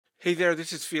Hey there,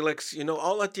 this is Felix.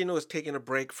 All Latino is taking a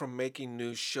break from making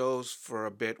new shows for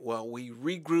a bit while we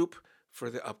regroup for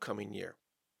the upcoming year.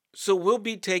 So we'll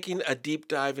be taking a deep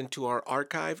dive into our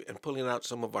archive and pulling out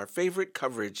some of our favorite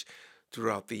coverage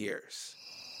throughout the years.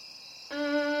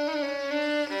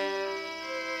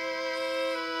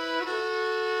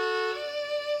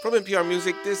 From NPR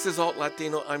Music, this is Alt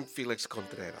Latino. I'm Felix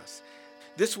Contreras.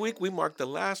 This week, we mark the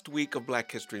last week of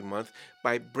Black History Month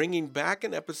by bringing back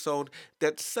an episode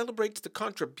that celebrates the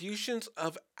contributions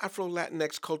of Afro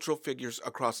Latinx cultural figures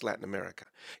across Latin America.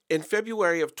 In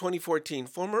February of 2014,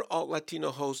 former Alt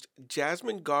Latino host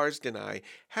Jasmine Garsd and I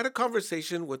had a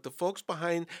conversation with the folks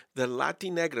behind the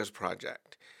Latinegras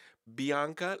Project.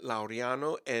 Bianca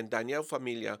Laureano and Danielle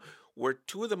Familia were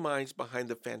two of the minds behind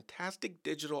the fantastic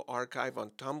digital archive on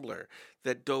Tumblr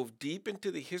that dove deep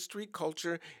into the history,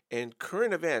 culture, and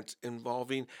current events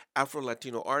involving Afro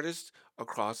Latino artists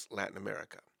across Latin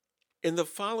America. In the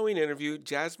following interview,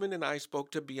 Jasmine and I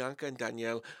spoke to Bianca and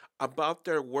Danielle about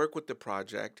their work with the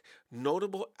project,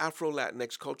 notable Afro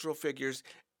Latinx cultural figures,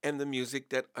 and the music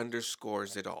that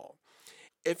underscores it all.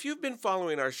 If you've been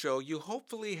following our show, you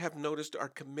hopefully have noticed our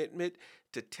commitment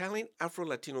to telling Afro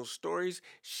Latino stories,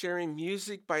 sharing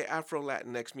music by Afro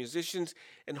Latinx musicians,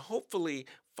 and hopefully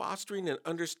fostering an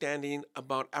understanding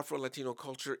about Afro Latino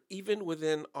culture even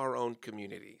within our own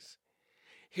communities.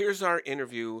 Here's our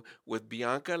interview with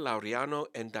Bianca Laureano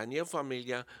and Daniel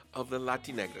Familia of the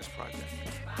Latinegras Project.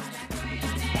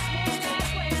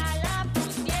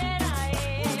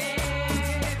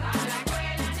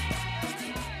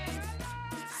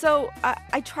 So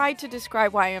I tried to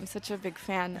describe why I'm such a big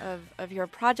fan of your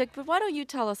project, but why don't you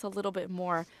tell us a little bit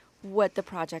more what the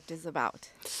project is about?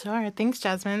 Sure. Thanks,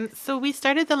 Jasmine. So we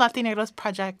started the Latinegros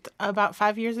Project about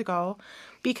 5 years ago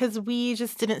because we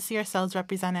just didn't see ourselves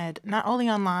represented, not only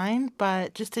online,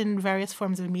 but just in various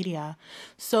forms of media.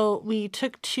 So we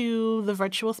took to the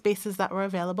virtual spaces that were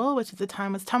available, which at the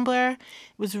time was Tumblr. It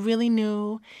was really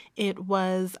new. It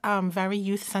was very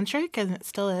youth-centric, and it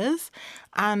still is.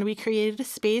 And we created a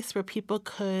space where people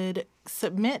could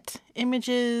submit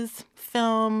images,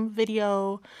 film,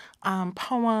 video,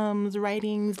 poems,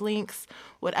 writings, links,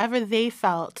 whatever they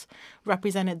felt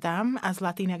represented them as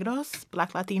Latinegros,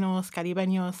 Black Latinos,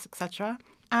 Caribeños, etc.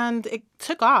 And it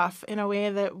took off in a way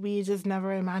that we just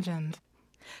never imagined.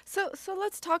 So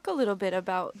let's talk a little bit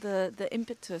about the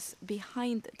impetus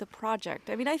behind the project.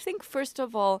 I mean, I think first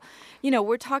of all,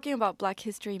 we're talking about Black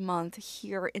History Month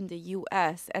here in the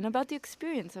U.S. and about the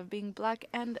experience of being Black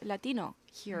and Latino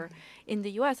here in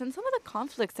the U.S. and some of the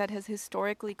conflicts that has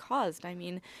historically caused. I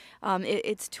mean,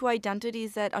 it's two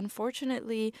identities that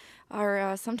unfortunately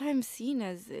are sometimes seen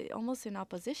as almost in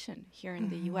opposition here in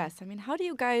the U.S. I mean, how do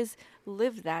you guys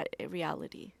live that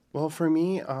reality? Well, for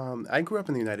me, I grew up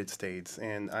in the United States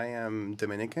and I am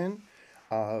Dominican.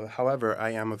 However, I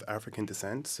am of African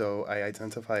descent, so I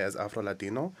identify as Afro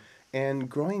Latino. And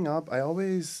growing up, I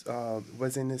always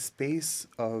was in a space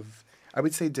of, I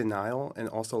would say, denial and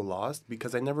also lost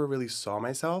because I never really saw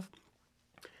myself.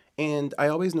 And I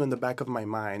always knew in the back of my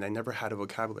mind, I never had a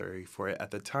vocabulary for it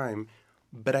at the time,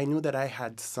 but I knew that I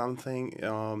had something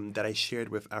that I shared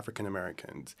with African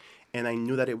Americans. And I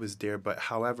knew that it was there, but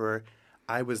however,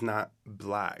 I was not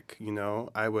black,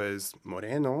 I was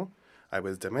Moreno, I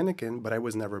was Dominican, but I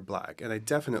was never black. And I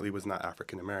definitely was not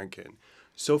African American.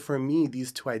 So for me,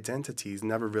 these two identities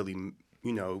never really,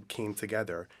 came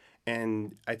together.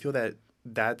 And I feel that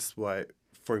that's what,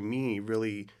 for me,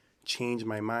 really changed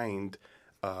my mind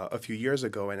a few years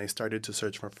ago. And I started to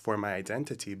search for my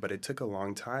identity, but it took a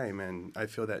long time. And I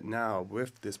feel that now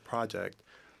with this project,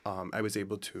 I was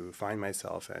able to find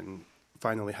myself and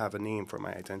finally have a name for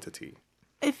my identity.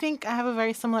 I think I have a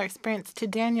very similar experience to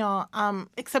Daniel,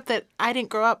 except that I didn't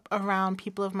grow up around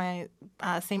people of my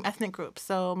same ethnic group.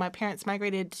 So my parents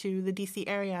migrated to the D.C.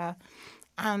 area,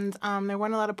 and there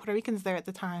weren't a lot of Puerto Ricans there at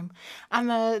the time. And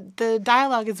the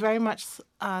dialogue is very much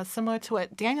similar to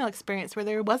what Daniel experienced, where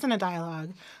there wasn't a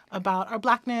dialogue about our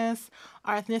blackness,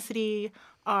 our ethnicity,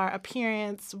 our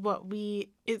appearance, what we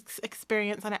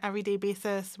experience on an everyday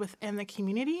basis within the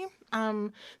community.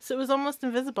 So it was almost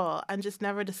invisible and just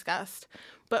never discussed.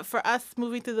 But for us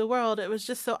moving through the world, it was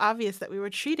just so obvious that we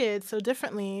were treated so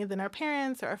differently than our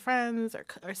parents or our friends or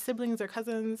our siblings or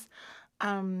cousins,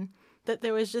 that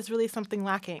there was just really something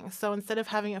lacking. So instead of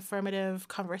having affirmative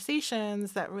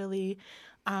conversations that really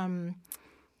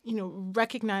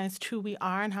recognized who we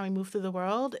are and how we move through the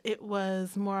world, it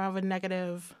was more of a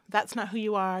negative, that's not who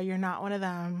you are, you're not one of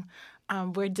them,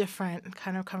 we're different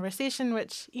kind of conversation,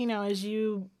 which, as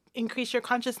you increase your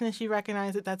consciousness, you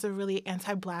recognize that that's a really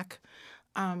anti-Black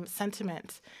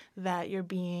sentiment that you're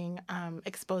being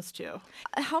exposed to.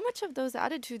 How much of those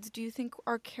attitudes do you think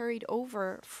are carried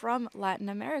over from Latin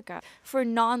America? For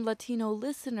non-Latino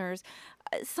listeners,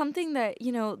 something that,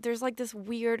 there's like this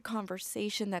weird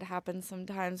conversation that happens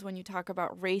sometimes when you talk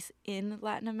about race in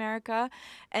Latin America.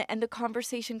 And the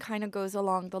conversation kind of goes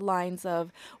along the lines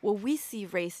of, well, we see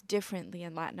race differently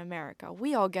in Latin America.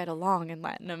 We all get along in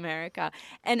Latin America.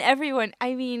 And everyone,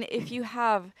 I mean, if you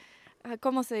have,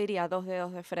 ¿cómo se diría? Dos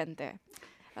dedos de frente.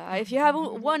 If you have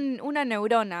una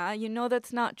neurona, you know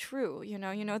that's not true. You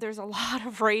know there's a lot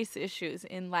of race issues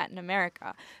in Latin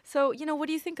America. So, what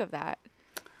do you think of that?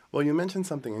 Well, you mentioned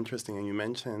something interesting, and you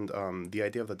mentioned the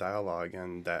idea of the dialogue,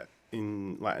 and that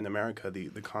in Latin America,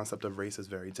 the concept of race is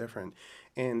very different.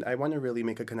 And I want to really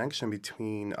make a connection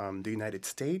between the United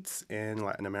States and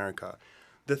Latin America.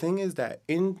 The thing is that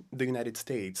in the United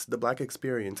States, the Black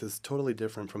experience is totally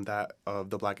different from that of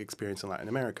the Black experience in Latin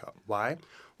America. Why?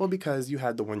 Well, because you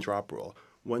had the one-drop rule.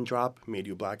 One drop made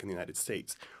you Black in the United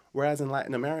States. Whereas in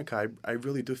Latin America, I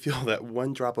really do feel that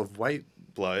one drop of white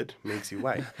blood makes you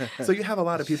white. So you have a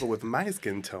lot of people with my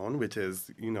skin tone, which is,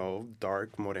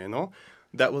 dark, moreno,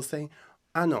 that will say,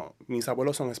 ah, no, mis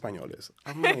abuelos son españoles.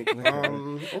 I'm like,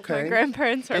 okay. My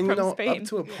grandparents are from Spain. Up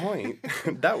to a point,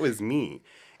 that was me.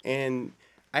 And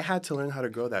I had to learn how to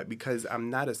grow that because I'm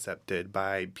not accepted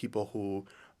by people who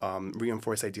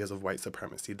reinforce ideas of white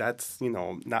supremacy. That's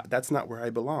not where I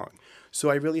belong. So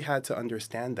I really had to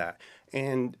understand that.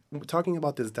 And talking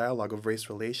about this dialogue of race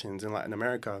relations in Latin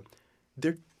America,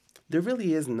 there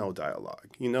really is no dialogue,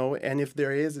 And if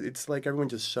there is, it's like everyone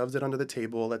just shoves it under the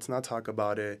table. Let's not talk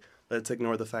about it. Let's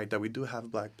ignore the fact that we do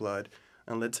have Black blood,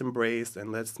 and let's embrace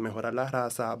and let's mejorar la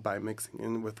raza by mixing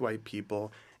in with white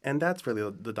people. And that's really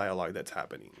the dialogue that's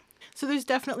happening. So there's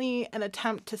definitely an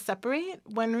attempt to separate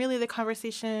when really the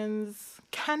conversations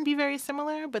can be very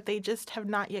similar, but they just have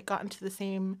not yet gotten to the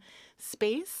same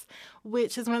space,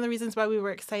 which is one of the reasons why we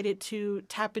were excited to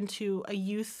tap into a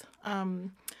youth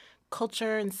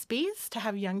culture and space to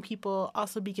have young people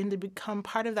also begin to become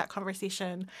part of that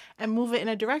conversation and move it in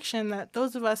a direction that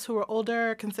those of us who are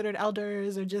older, considered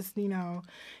elders, or just,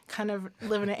 kind of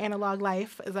live in an analog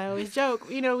life, as I always joke,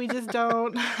 we just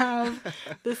don't have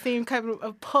the same kind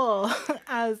of pull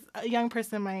as a young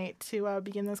person might to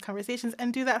begin those conversations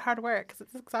and do that hard work, because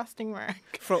it's exhausting work.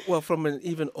 From an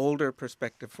even older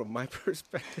perspective, from my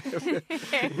perspective,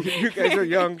 you guys are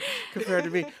young compared to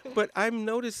me, but I'm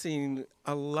noticing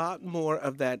a lot more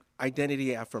of that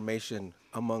identity affirmation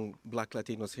among Black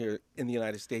Latinos here in the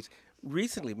United States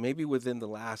recently, maybe within the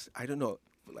last, I don't know,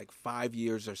 like 5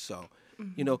 years or so.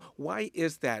 Mm-hmm. Why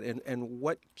is that, and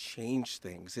what changed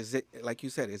things? Is it, like you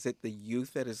said, is it the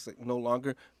youth that is no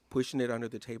longer pushing it under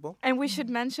the table? And we should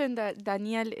mention that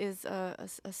Daniel is a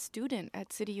student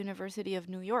at City University of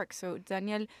New York. So,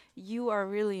 Daniel, you are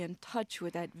really in touch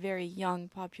with that very young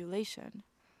population.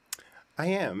 I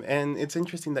am. And it's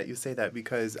interesting that you say that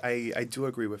because I do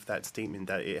agree with that statement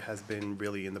that it has been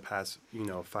really in the past,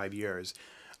 5 years.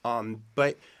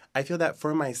 But I feel that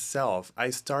for myself, I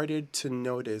started to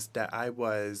notice that I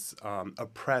was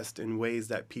oppressed in ways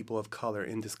that people of color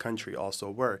in this country also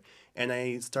were. And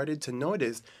I started to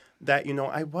notice that,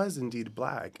 I was indeed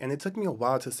Black. And it took me a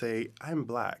while to say, I'm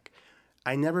Black.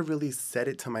 I never really said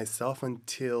it to myself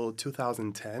until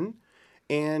 2010.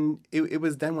 And it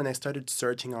was then when I started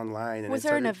searching online. And was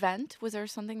there an event? Was there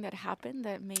something that happened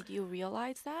that made you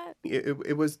realize that?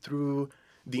 It was through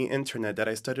the internet that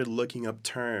I started looking up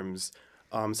terms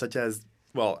such as,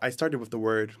 well, I started with the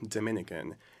word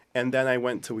Dominican. And then I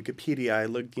went to Wikipedia. I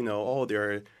looked,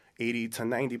 there are 80 to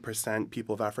 90%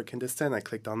 people of African descent. I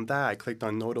clicked on that. I clicked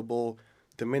on notable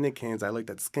Dominicans. I looked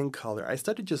at skin color. I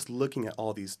started just looking at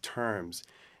all these terms.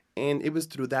 And it was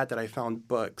through that I found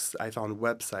books, I found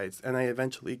websites, and I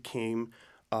eventually came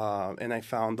and I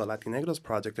found the Latinegros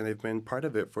Project, and I've been part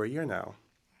of it for a year now.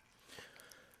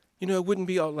 It wouldn't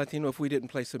be Alt Latino if we didn't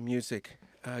play some music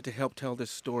to help tell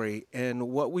this story. And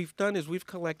what we've done is we've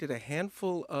collected a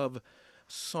handful of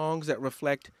songs that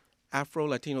reflect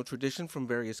Afro-Latino tradition from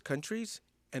various countries,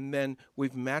 and then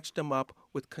we've matched them up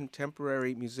with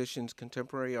contemporary musicians,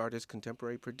 contemporary artists,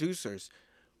 contemporary producers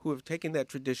who have taken that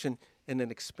tradition and then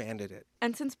expanded it.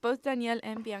 And since both Daniel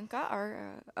and Bianca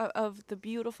are of the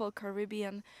beautiful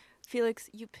Caribbean, Felix,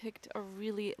 you picked a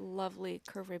really lovely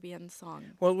Caribbean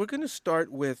song. Well, we're going to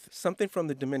start with something from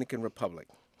the Dominican Republic.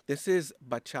 This is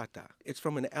Bachata. It's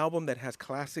from an album that has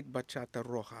classic Bachata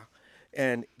Roja.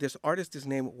 And this artist is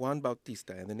named Juan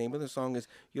Bautista, and the name of the song is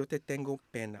Yo Te Tengo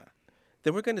Pena.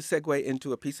 Then we're going to segue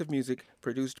into a piece of music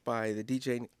produced by the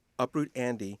DJ Uproot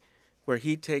Andy where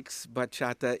he takes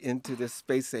bachata into the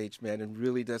space age, man, and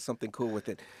really does something cool with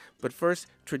it. But first,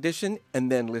 tradition,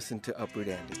 and then listen to Uproot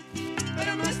Andy.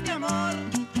 Pero no es de amor,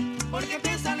 porque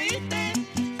te saliste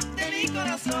de mi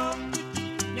corazón.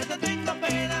 Yo te tengo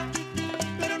pena,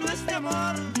 pero no es de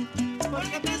amor,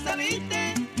 porque te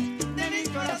saliste de mi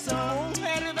corazón.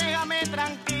 Mujer, déjame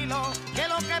tranquilo, que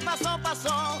lo que pasó,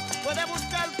 pasó. Puedes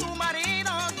buscar tu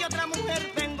marido, que otra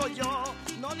mujer tengo yo.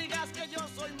 No digas que yo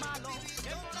soy malo.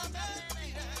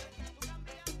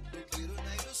 Prefiero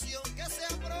una ilusión que sea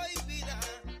prohibida.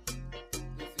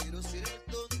 Prefiero ser el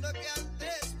tonto que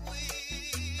antes fui.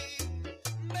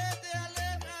 Vete,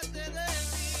 aléjate de mí.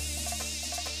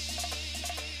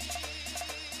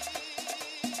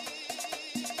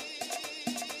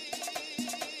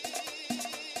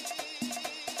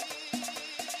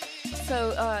 So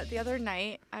the other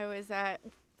night, I was at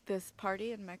this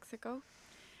party in Mexico.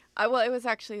 Well, it was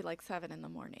actually like 7 in the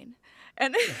morning,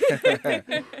 and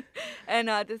and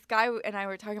this guy and I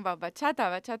were talking about bachata.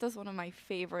 Bachata is one of my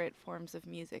favorite forms of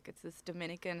music. It's this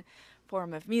Dominican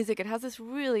form of music. It has this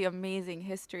really amazing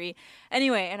history.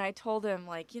 Anyway, and I told him,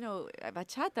 like, you know,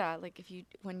 bachata, like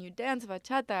when you dance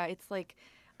bachata, it's like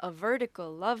a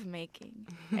vertical lovemaking.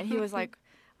 And he was like,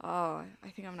 oh, I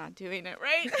think I'm not doing it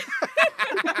right.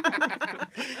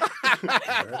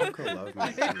 Vertical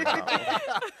lovemaking,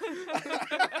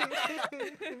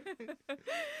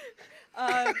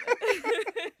 wow.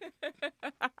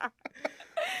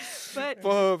 But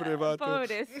Pobre vato.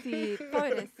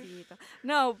 pobrecito.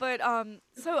 No, but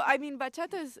so I mean,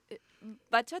 bachata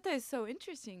is so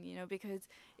interesting, you know, because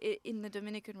in the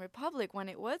Dominican Republic, when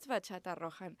it was bachata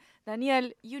roja,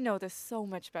 Daniel, you know this so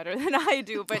much better than I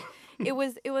do, but it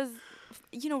was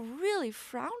you know, really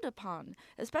frowned upon,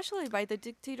 especially by the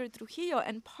dictator Trujillo,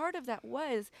 and part of that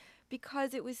was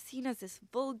because it was seen as this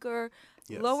vulgar,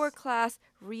 Yes. lower class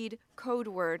code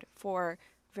word for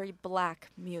very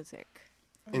black music.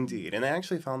 Indeed, and I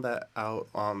actually found that out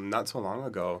not so long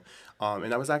ago,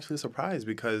 and I was actually surprised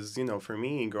because, you know, for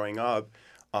me growing up,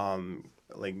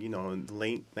 like, you know, in the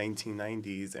late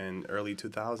 1990s and early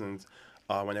 2000s,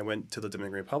 when I went to the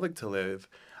Dominican Republic to live,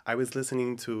 I was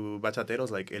listening to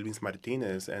bachateros like Elvis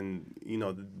Martinez, and, you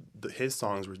know, his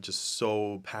songs were just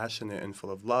so passionate and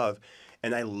full of love,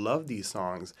 and I love these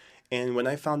songs. And when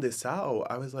I found this out,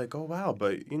 I was like, oh wow,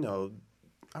 but, you know,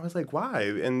 I was like, why?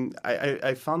 And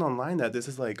I found online that this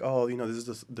is like, oh, you know, this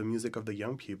is the music of the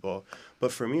young people.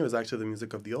 But for me, it was actually the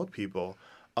music of the old people.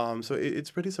 So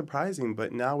it's pretty surprising.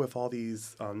 But now with all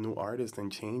these new artists and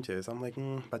changes, I'm like,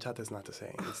 bachata is not the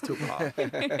same. It's too pop.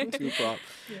 Too pop.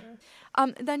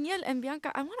 Daniel and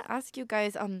Bianca, I want to ask you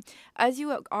guys, as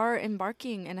you are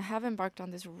embarking and have embarked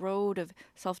on this road of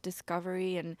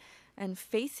self-discovery and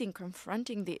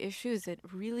confronting the issues that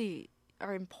really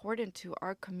are important to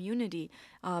our community,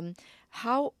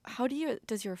 how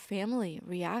does your family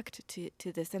react to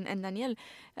this? And Daniel,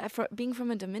 being from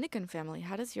a Dominican family,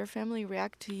 how does your family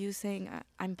react to you saying,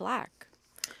 I'm black?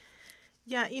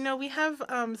 Yeah, you know, we have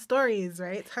stories,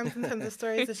 right? Tons and tons of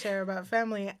stories to share about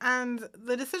family. And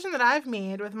the decision that I've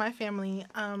made with my family,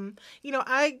 you know,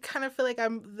 I kind of feel like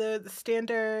I'm the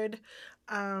standard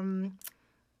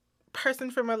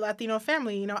person from a Latino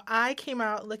family. You know, I came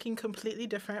out looking completely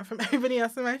different from everybody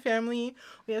else in my family.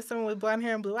 We have someone with blonde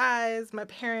hair and blue eyes. My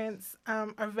parents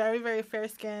are very, very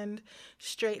fair-skinned,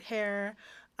 straight hair.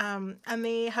 And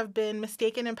they have been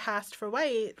mistaken and passed for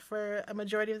white for a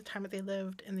majority of the time that they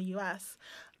lived in the U.S.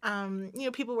 You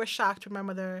know, people were shocked when my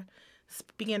mother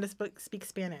began to speak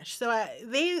Spanish. So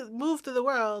they moved through the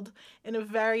world in a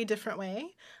very different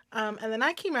way. And then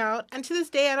I came out, and to this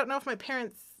day, I don't know if my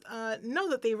parents know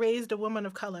that they raised a woman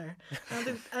of color. I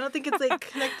don't think it's like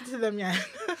connected to them yet.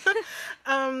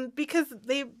 Because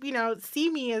they, you know, see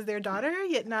me as their daughter,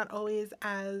 yet not always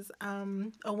as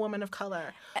a woman of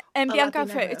color. And Bianca,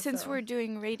 Latina, since we're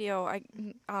doing radio,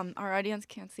 our audience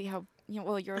can't see how, you know,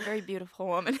 well, you're a very beautiful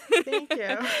woman. Thank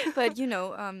you. But, you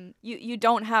know, you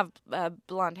don't have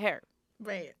blonde hair.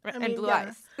 Right. And blue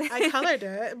eyes. I colored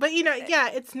it. But, you know,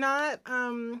 yeah, it's not,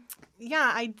 I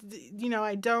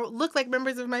don't look like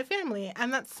members of my family.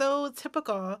 And that's so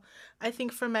typical, I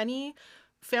think, for many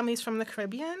families from the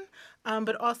Caribbean,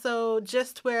 but also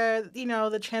just where, you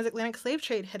know, the transatlantic slave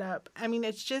trade hit up. I mean,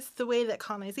 it's just the way that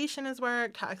colonization has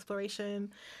worked, how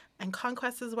exploration and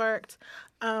conquest has worked.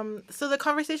 So the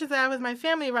conversations that I have with my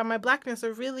family around my blackness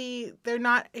are really, they're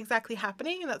not exactly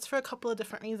happening. And that's for a couple of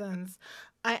different reasons.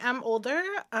 I am older.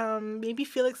 Maybe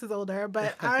Felix is older,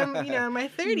 but I'm, you know, in my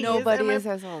 30s. Nobody is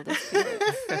as old as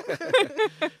Felix.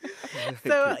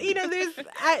 So, you know,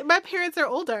 my parents are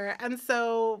older. And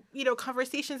so, you know,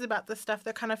 conversations about this stuff,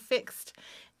 they're kind of fixed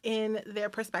in their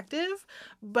perspective,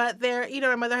 but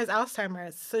my mother has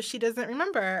Alzheimer's, so she doesn't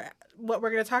remember what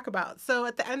we're going to talk about. So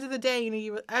at the end of the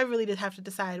day, I really did have to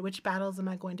decide which battles am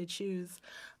I going to choose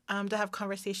to have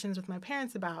conversations with my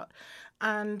parents about.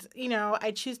 And,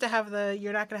 I choose to have the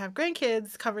 "you're not going to have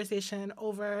grandkids" conversation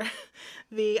over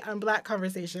the Black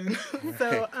conversation.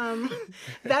 So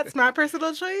that's my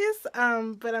personal choice.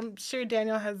 But I'm sure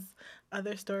Daniel has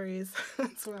other stories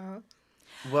as well.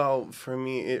 Well, for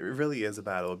me, it really is a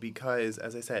battle because,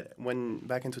 as I said,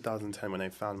 back in 2010, when I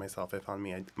found myself, I found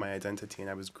my identity, and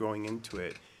I was growing into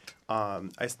it.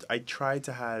 I tried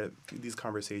to have these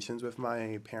conversations with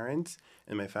my parents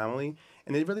and my family,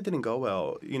 and it really didn't go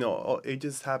well. It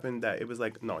just happened that it was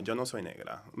like, no, yo no soy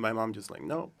negra. My mom just like,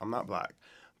 no, I'm not Black.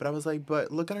 But I was like,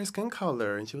 but look at our skin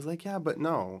color. And she was like, yeah, but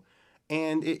no.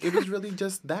 And it was really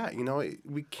just that,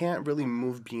 we can't really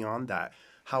move beyond that.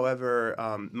 However,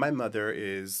 my mother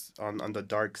is on the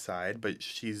dark side, but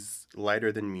she's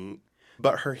lighter than me.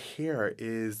 But her hair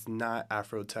is not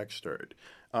Afro-textured.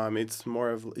 It's more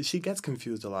of, she gets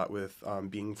confused a lot with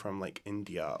being from like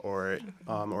India or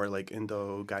like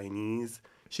Indo-Guyanese.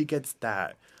 She gets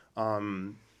that.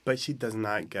 But she does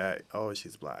not get, oh,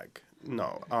 she's Black.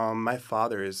 No. My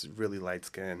father is really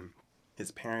light-skinned.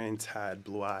 His parents had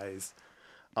blue eyes.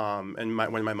 And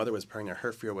when my mother was pregnant,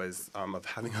 her fear was of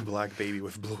having a Black baby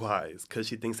with blue eyes because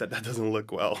she thinks that doesn't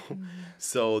look well. Mm-hmm.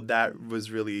 So that was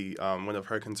really one of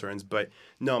her concerns. But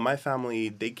no, my family,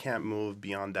 they can't move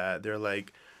beyond that. They're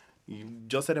like,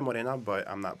 yo seré morena, but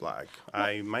I'm not Black.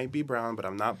 I might be brown, but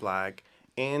I'm not Black.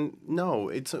 And no,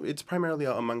 it's primarily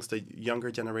amongst the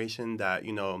younger generation that,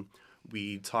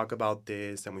 we talk about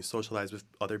this and we socialize with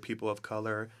other people of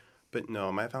color. But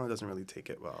no, my family doesn't really take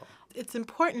it well. It's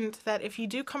important that if you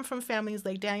do come from families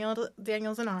like Daniel's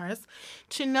and ours,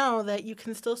 to know that you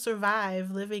can still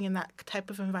survive living in that type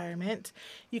of environment.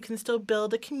 You can still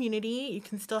build a community. You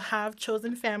can still have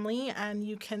chosen family, and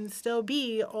you can still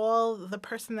be all the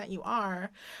person that you are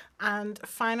and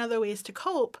find other ways to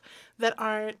cope that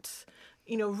aren't,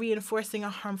 reinforcing a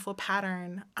harmful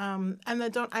pattern, and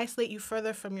that don't isolate you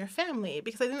further from your family.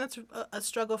 Because I think that's a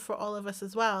struggle for all of us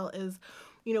as well, is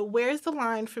where's the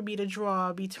line for me to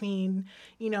draw between,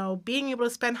 being able to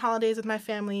spend holidays with my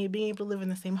family, being able to live in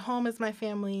the same home as my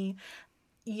family,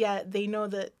 yet they know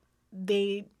that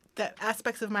that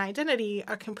aspects of my identity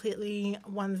are completely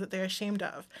ones that they're ashamed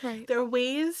of. Right. There are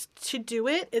ways to do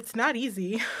it. It's not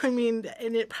easy. And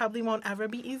it probably won't ever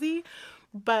be easy.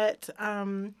 But,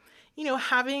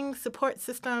 having support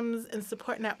systems and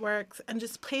support networks and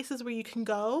just places where you can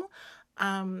go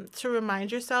to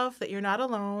remind yourself that you're not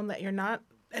alone, that you're not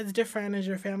as different as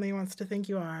your family wants to think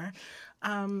you are,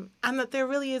 and that there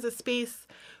really is a space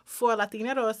for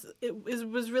Latineros.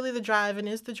 Was really the drive and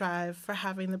is the drive for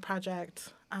having the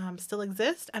project still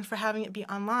exist and for having it be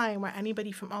online where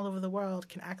anybody from all over the world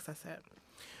can access it.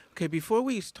 Okay, before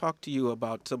we talk to you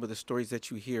about some of the stories that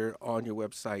you hear on your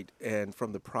website and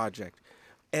from the project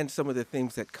and some of the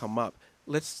things that come up,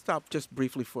 let's stop just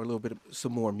briefly for a little bit of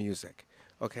some more music.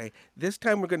 Okay, this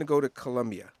time we're going to go to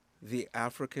Colombia, the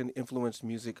African-influenced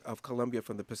music of Colombia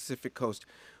from the Pacific Coast.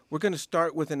 We're going to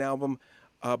start with an album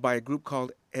by a group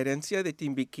called Herencia de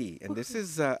Timbiquí. And this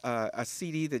is a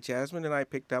CD that Jasmine and I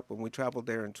picked up when we traveled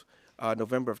there in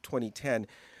November of 2010.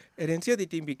 Herencia de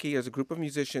Timbiquí is a group of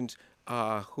musicians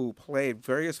who play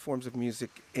various forms of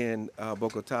music in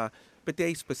Bogota, but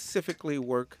they specifically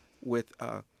work with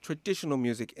traditional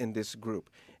music in this group.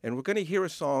 And we're going to hear a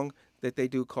song that they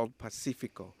do called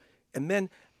Pacifico. And then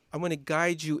I'm going to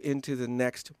guide you into the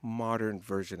next modern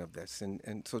version of this.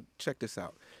 And so check this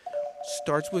out.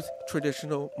 Starts with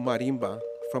traditional marimba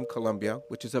from Colombia,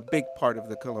 which is a big part of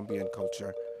the Colombian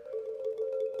culture.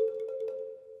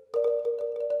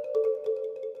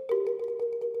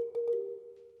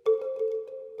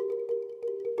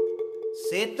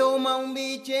 Se toma un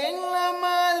biche en la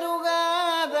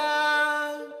madrugada,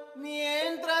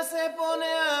 mientras se pone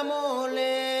a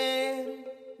moler,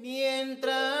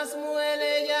 mientras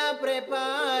muele ya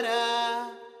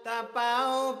prepara,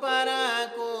 tapao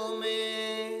para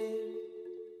comer.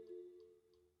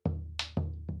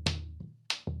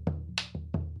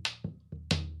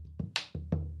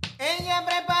 Ella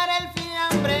prepara el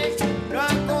fiambre, lo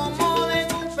acomoda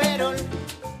en un perol.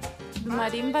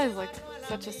 Marimba is like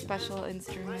such a special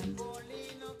instrument.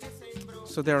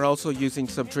 So they're also using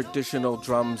some traditional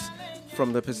drums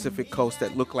from the Pacific Coast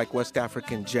that look like West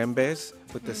African djembes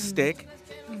with the stick.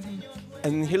 Mm-hmm.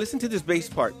 And here, listen to this bass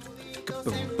part.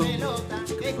 Boom, boom,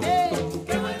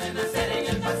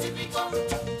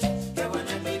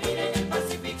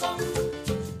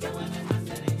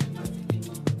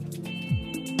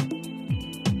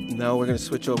 Now we're going to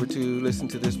switch over to listen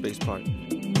to this bass part.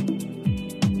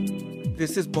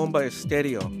 This is Bomba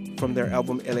Estéreo from their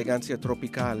album Elegancia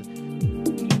Tropical.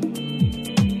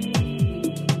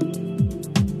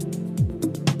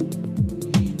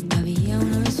 Había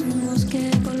una vez un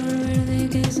bosque de color verde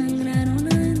que sangraron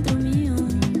adentro mío.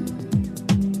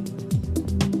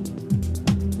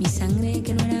 Mi sangre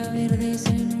que no era verde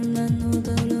se inundando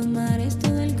todos los mares,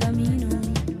 todo el camino.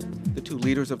 The two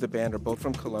leaders of the band are both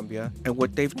from Colombia, and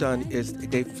what they've done is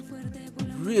they've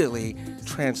really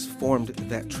transformed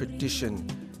that tradition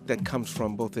that comes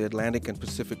from both the Atlantic and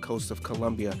Pacific coast of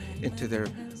Colombia into their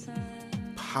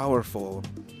powerful,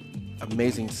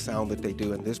 amazing sound that they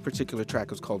do. And this particular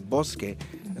track is called Bosque,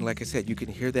 and like I said, you can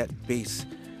hear that bass,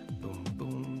 boom,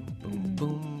 boom, boom,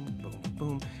 boom, boom,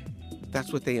 boom.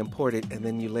 That's what they imported, and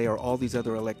then you layer all these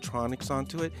other electronics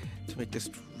onto it to make this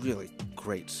really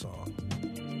great song.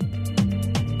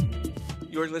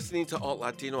 You're listening to Alt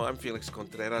Latino. I'm Felix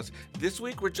Contreras. This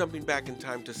week, we're jumping back in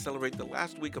time to celebrate the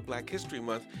last week of Black History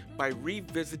Month by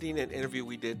revisiting an interview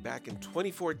we did back in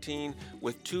 2014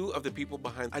 with two of the people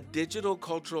behind a digital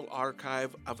cultural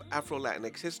archive of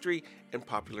Afro-Latinx history and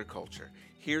popular culture.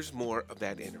 Here's more of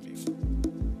that interview.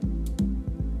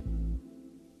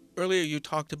 Earlier, you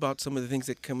talked about some of the things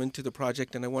that come into the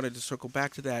project, and I wanted to circle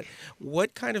back to that.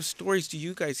 What kind of stories do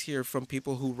you guys hear from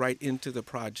people who write into the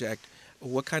project?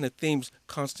 What kind of themes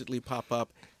constantly pop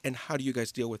up, and how do you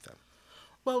guys deal with them?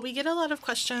 Well, we get a lot of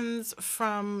questions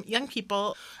from young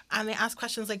people, and they ask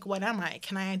questions like, what am I?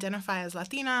 Can I identify as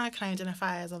Latina? Can I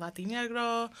identify as a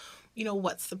Latinegro? You know,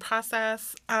 what's the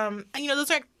process? And, you know,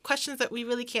 those are questions that we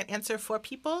really can't answer for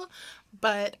people,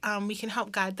 but we can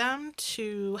help guide them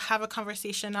to have a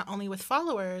conversation not only with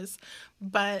followers,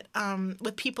 but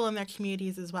with people in their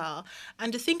communities as well.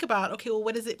 And to think about, okay, well,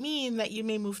 what does it mean that you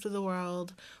may move through the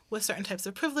world with certain types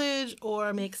of privilege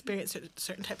or may experience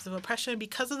certain types of oppression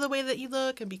because of the way that you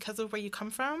look and because of where you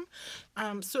come from?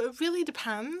 So it really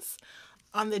depends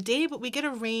on the day, but we get a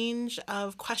range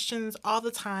of questions all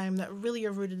the time that really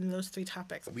are rooted in those three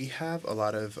topics. We have a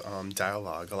lot of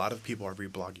dialogue. A lot of people are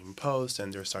reblogging posts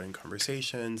and they're starting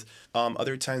conversations.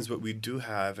 Other times what we do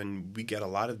have, and we get a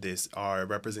lot of this, are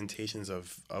representations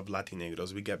of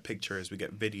Latinegros. We get pictures, we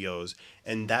get videos,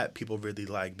 and that people really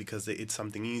like because it's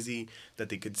something easy that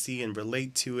they could see and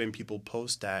relate to, and people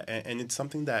post that. And it's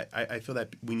something that I feel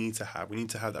that we need to have. We need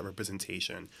to have that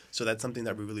representation. So that's something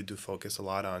that we really do focus a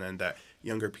lot on and that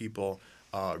younger people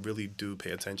really do pay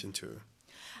attention to.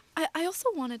 I also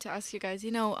wanted to ask you guys,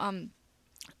 you know,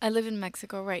 I live in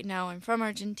Mexico right now. I'm from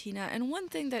Argentina. And one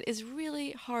thing that is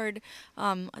really hard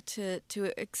to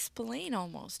explain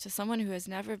almost to someone who has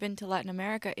never been to Latin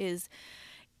America is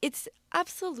it's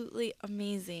absolutely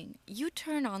amazing. You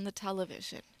turn on the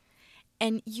television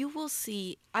and you will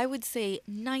see, I would say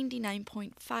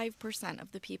 99.5%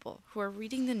 of the people who are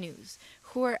reading the news,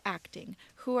 who are acting,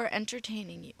 who are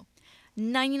entertaining you,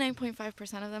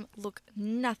 99.5% of them look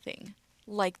nothing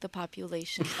like the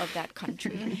population of that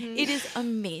country. It is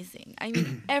amazing. I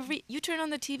mean, you turn on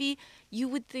the TV, you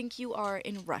would think you are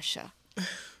in Russia.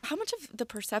 How much of the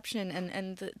perception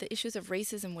and the issues of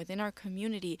racism within our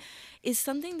community is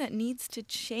something that needs to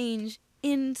change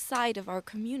inside of our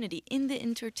community, in the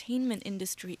entertainment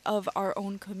industry of our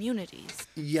own communities?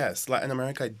 Yes, Latin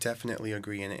America, I definitely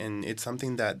agree. And it's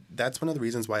something that's one of the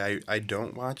reasons why I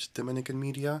don't watch Dominican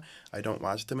media. I don't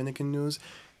watch Dominican news.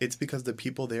 It's because the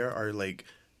people there are like,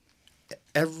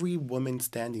 every woman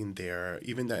standing there,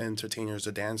 even the entertainers,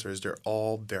 the dancers, they're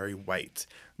all very white.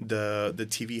 The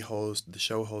TV host, the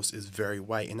show host is very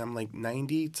white. And I'm like,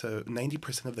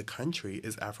 90% of the country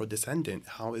is Afro-descendant.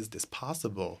 How is this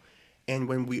possible? And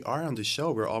when we are on the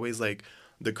show, we're always like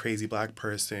the crazy black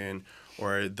person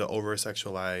or the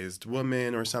over-sexualized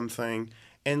woman or something.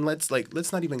 And let's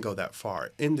not even go that far.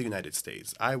 In the United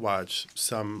States, I watch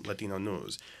some Latino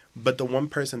news. But the one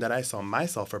person that I saw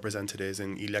myself represented is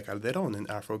in Ilia Calderon, an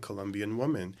Afro-Colombian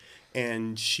woman.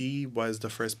 And she was the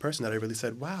first person that I really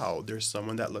said, wow, there's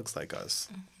someone that looks like us.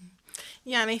 Mm-hmm.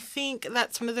 Yeah, and I think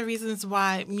that's one of the reasons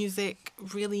why music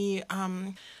really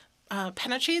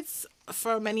penetrates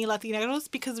for many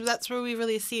Latinegros, because that's where we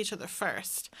really see each other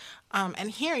first and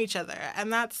hear each other.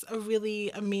 And that's a really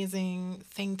amazing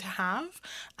thing to have.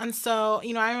 And so,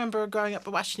 you know, I remember growing up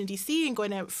in Washington, D.C. and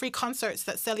going to free concerts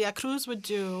that Celia Cruz would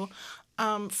do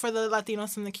for the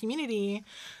Latinos in the community.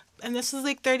 And this was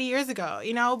like 30 years ago,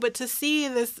 you know, but to see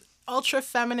this ultra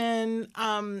feminine,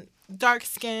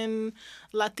 dark-skinned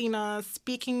Latina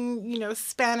speaking, you know,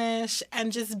 Spanish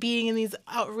and just being in these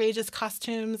outrageous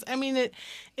costumes. I mean,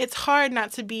 it's hard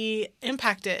not to be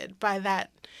impacted by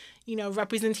that,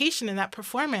 representation in that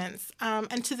performance.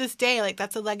 And to this day, like,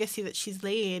 that's a legacy that she's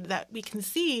laid that we can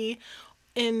see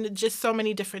in just so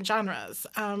many different genres.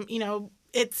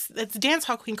 It's dance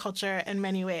hall queen culture in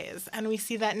many ways, and we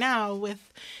see that now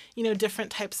with different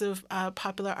types of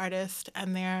popular artists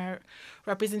and their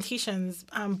representations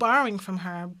borrowing from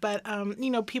her. But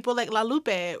people like La Lupe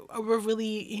were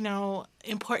really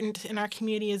important in our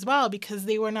community as well, because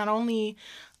they were not only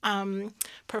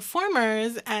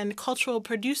performers and cultural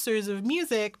producers of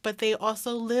music, but they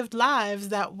also lived lives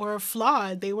that were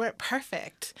flawed. They weren't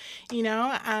perfect,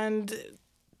 and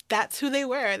that's who they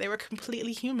were. They were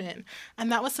completely human. And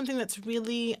that was something that's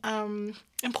really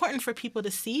important for people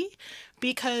to see,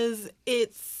 because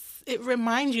it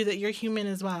reminds you that you're human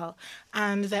as well.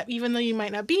 And that even though you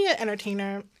might not be an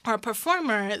entertainer or a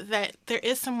performer, that there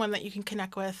is someone that you can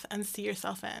connect with and see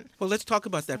yourself in. Well, let's talk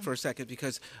about that for a second,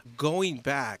 because going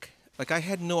back, like, I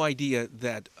had no idea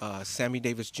that Sammy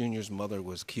Davis Jr.'s mother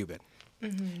was Cuban.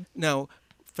 Mm-hmm. Now,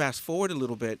 fast forward a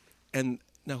little bit, and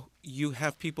now you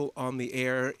have people on the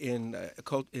air in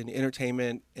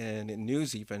entertainment and in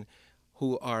news even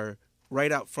who are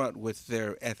right out front with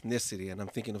their ethnicity, and I'm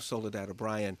thinking of Soledad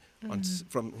O'Brien,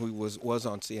 who was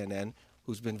on CNN,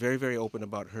 who's been very, very open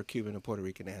about her Cuban and Puerto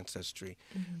Rican ancestry.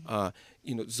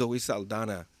 Mm-hmm. Zoe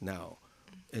Saldana now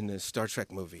in the Star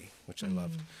Trek movie, which I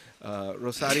love.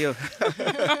 Rosario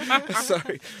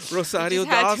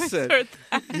Dawson.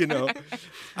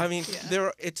 I mean,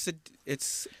 it's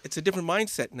a different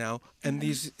mindset now, and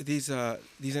these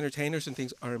entertainers and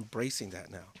things are embracing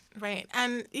that now. Right.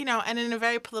 And, and in a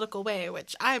very political way,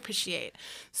 which I appreciate.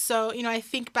 So, I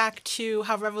think back to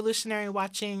how revolutionary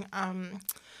watching,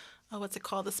 what's it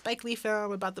called? The Spike Lee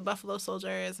film about the Buffalo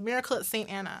Soldiers, Miracle at St.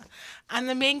 Anna. And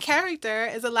the main character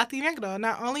is a Latinegro.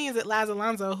 Not only is it Laz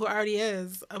Alonso, who already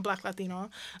is a Black Latino,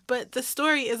 but the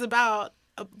story is about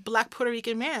a Black Puerto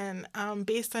Rican man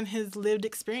based on his lived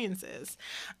experiences.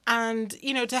 And,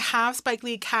 to have Spike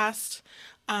Lee cast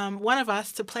one of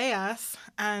us to play us,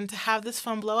 and to have this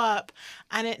film blow up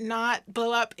and it not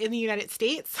blow up in the United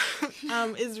States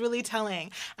is really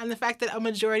telling. And the fact that a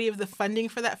majority of the funding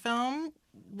for that film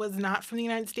was not from the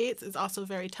United States is also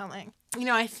very telling.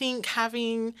 I think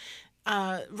having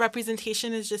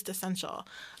representation is just essential.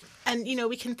 And,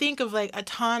 we can think of like a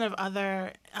ton of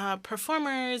other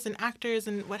performers and actors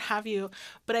and what have you.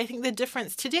 But I think the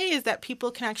difference today is that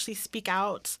people can actually speak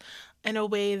out in a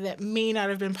way that may not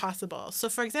have been possible. So,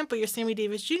 for example, your Sammy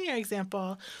Davis Jr.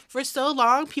 example, for so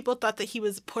long, people thought that he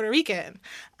was Puerto Rican.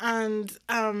 And,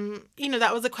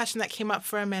 that was a question that came up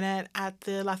for a minute at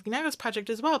the Latinegros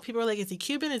Project as well. People were like, is he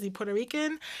Cuban? Is he Puerto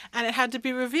Rican? And it had to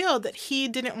be revealed that he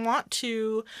didn't want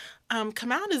to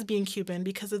come out as being Cuban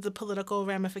because of the political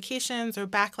ramifications or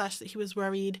backlash that he was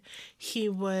worried he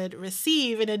would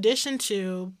receive, in addition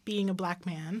to being a Black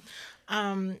man.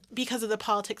 Because of the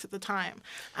politics at the time.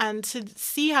 And to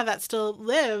see how that still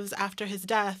lives after his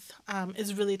death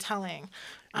is really telling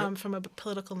from a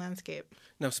political landscape.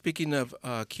 Now, speaking of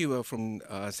Cuba from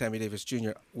Sammy Davis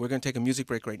Jr., we're going to take a music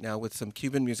break right now with some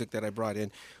Cuban music that I brought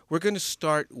in. We're going to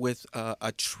start with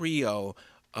a trio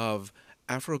of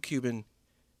Afro-Cuban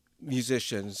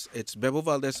musicians. It's Bebo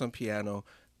Valdez on piano,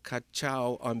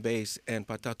 Cachao on bass, and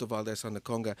Patato Valdez on the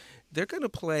conga. They're going to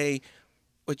play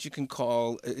what you can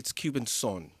call, it's Cuban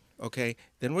son, okay?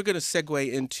 Then we're going to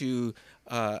segue into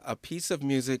a piece of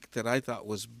music that I thought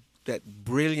that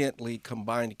brilliantly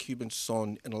combined Cuban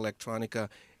son and electronica,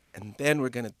 and then we're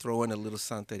going to throw in a little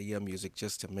Santeria music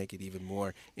just to make it even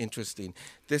more interesting.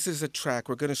 This is a track.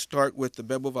 We're going to start with the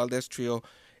Bebo Valdez Trio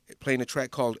playing a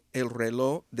track called El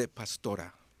Reloj de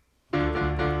Pastora.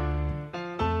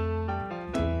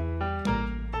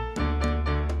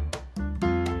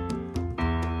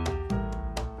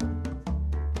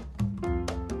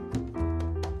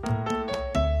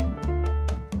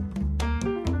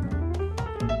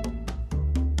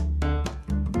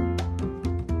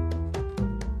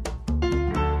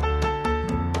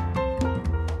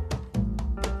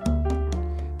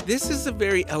 This is a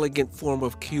very elegant form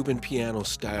of Cuban piano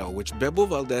style, which Bebo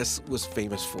Valdez was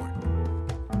famous for.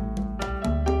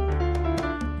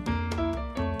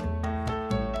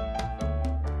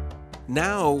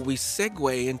 Now we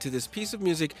segue into this piece of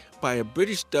music by a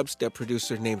British dubstep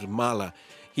producer named Mala.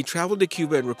 He traveled to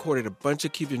Cuba and recorded a bunch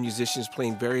of Cuban musicians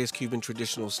playing various Cuban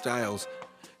traditional styles.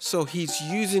 So he's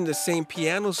using the same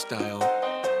piano style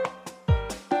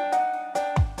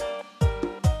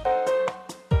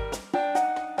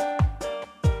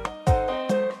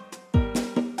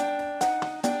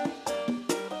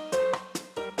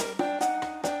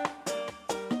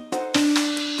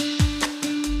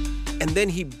And then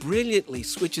he brilliantly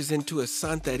switches into a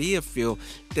Santeria feel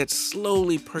that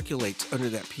slowly percolates under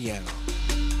that piano.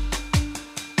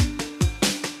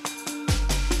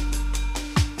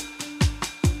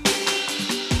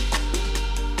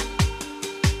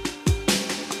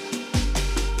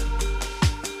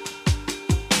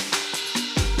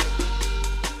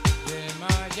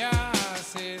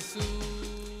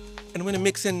 And I'm going to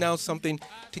mix in now something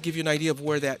to give you an idea of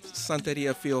where that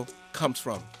Santeria feel comes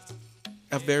from.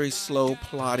 A very slow,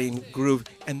 plodding groove,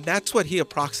 and that's what he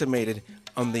approximated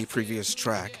on the previous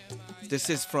track. This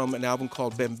is from an album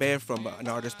called Bembe from an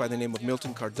artist by the name of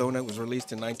Milton Cardona. It was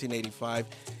released in 1985.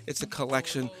 It's a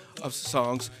collection of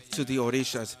songs to the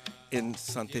orishas in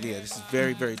Santeria. This is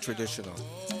very, very traditional.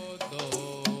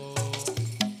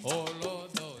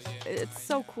 It's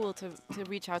so cool to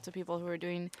reach out to people who are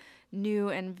doing new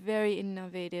and very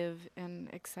innovative and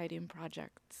exciting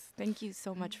projects. Thank you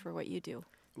so much for what you do.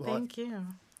 Well, Thank you.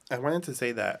 I wanted to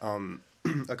say that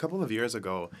a couple of years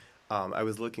ago, I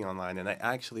was looking online and I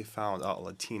actually found Alt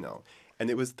Latino. And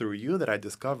it was through you that I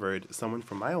discovered someone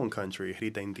from my own country,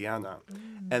 Rita Indiana.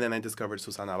 And then I discovered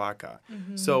Susana Baca.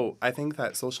 So I think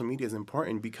that social media is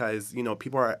important because, you know,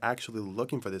 people are actually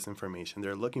looking for this information.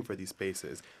 They're looking for these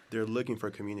spaces. They're looking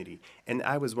for community. And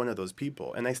I was one of those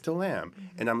people, and I still am.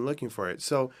 And I'm looking for it.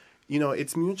 So, you know,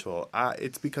 it's mutual.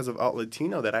 It's because of Alt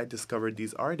Latino that I discovered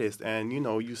these artists. And, you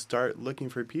know, you start looking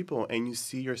for people and you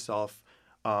see yourself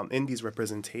in these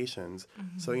representations.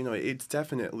 So, you know, it's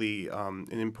definitely an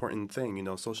important thing. You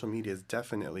know, social media is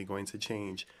definitely going to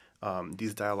change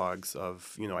these dialogues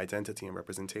of, you know, identity and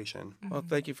representation. Well,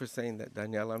 thank you for saying that,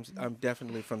 Danielle. I'm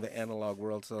definitely from the analog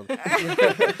world, so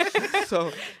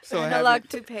Analog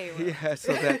to pay. Yeah,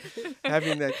 so that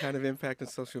having that kind of impact on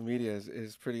social media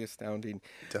is pretty astounding.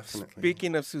 Definitely.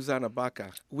 Speaking of Susana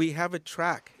Baca, we have a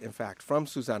track, in fact, from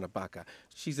Susana Baca.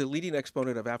 She's a leading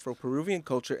exponent of Afro-Peruvian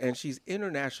culture, and she's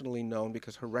internationally known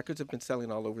because her records have been selling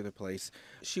all over the place.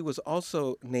 She was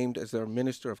also named as their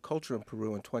Minister of Culture in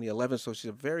Peru in 2011, so she's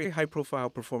a very high-profile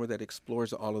performer that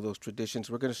explores all of those traditions.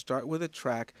 We're going to start with a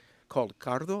track called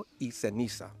Cardo y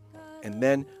Ceniza, and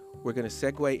then we're going to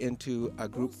segue into a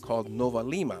group called Nova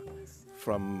Lima.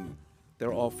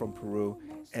 They're all from Peru,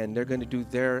 and they're going to do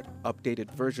their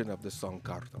updated version of the song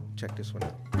Cardo. Check this one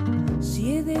out. Si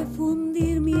he de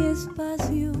fundir mi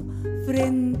espacio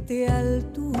frente al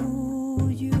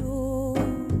tuyo.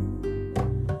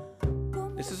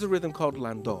 This is a rhythm called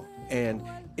Landó, and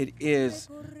it is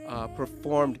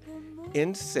performed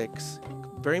in 6,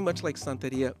 very much like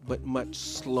Santeria, but much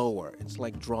slower. It's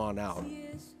like drawn out.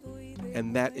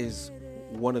 And that is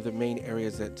one of the main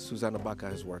areas that Susana Baca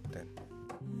has worked in.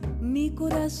 Mi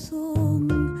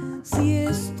corazón, si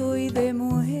estoy de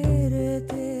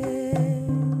muerte.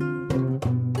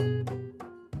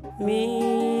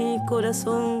 Mi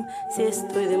corazón, si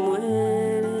estoy de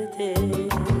muerte.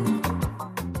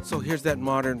 So here's that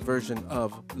modern version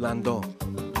of Landó.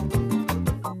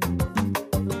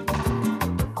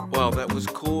 Well, that was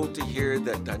cool to hear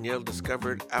that Danielle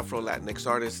discovered Afro-Latinx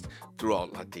artists through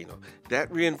Alt Latino.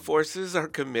 That reinforces our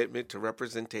commitment to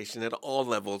representation at all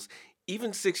levels,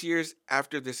 even 6 years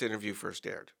after this interview first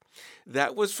aired.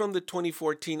 That was from the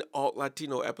 2014 Alt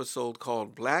Latino episode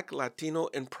called Black, Latino,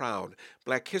 and Proud,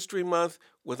 Black History Month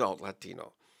with Alt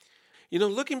Latino. You know,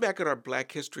 looking back at our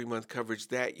Black History Month coverage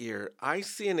that year, I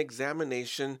see an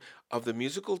examination of the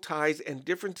musical ties and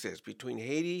differences between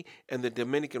Haiti and the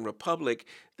Dominican Republic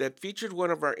that featured one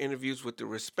of our interviews with the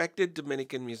respected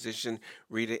Dominican musician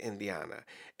Rita Indiana.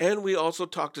 And we also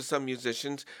talked to some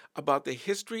musicians about the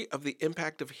history of the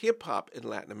impact of hip-hop in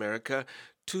Latin America,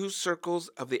 2 circles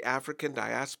of the African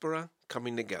diaspora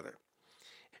coming together.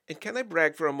 And can I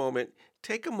brag for a moment?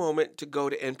 Take a moment to go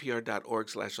to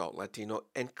npr.org/altlatino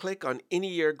and click on any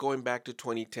year going back to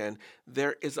 2010.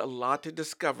 There is a lot to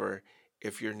discover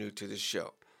if you're new to the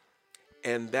show.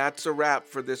 And that's a wrap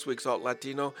for this week's Alt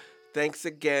Latino. Thanks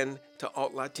again to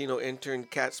Alt Latino intern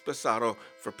Kat Spasaro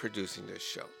for producing this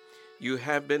show. You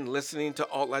have been listening to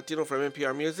Alt Latino from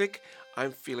NPR Music.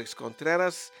 I'm Felix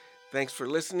Contreras. Thanks for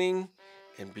listening,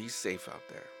 and be safe out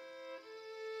there.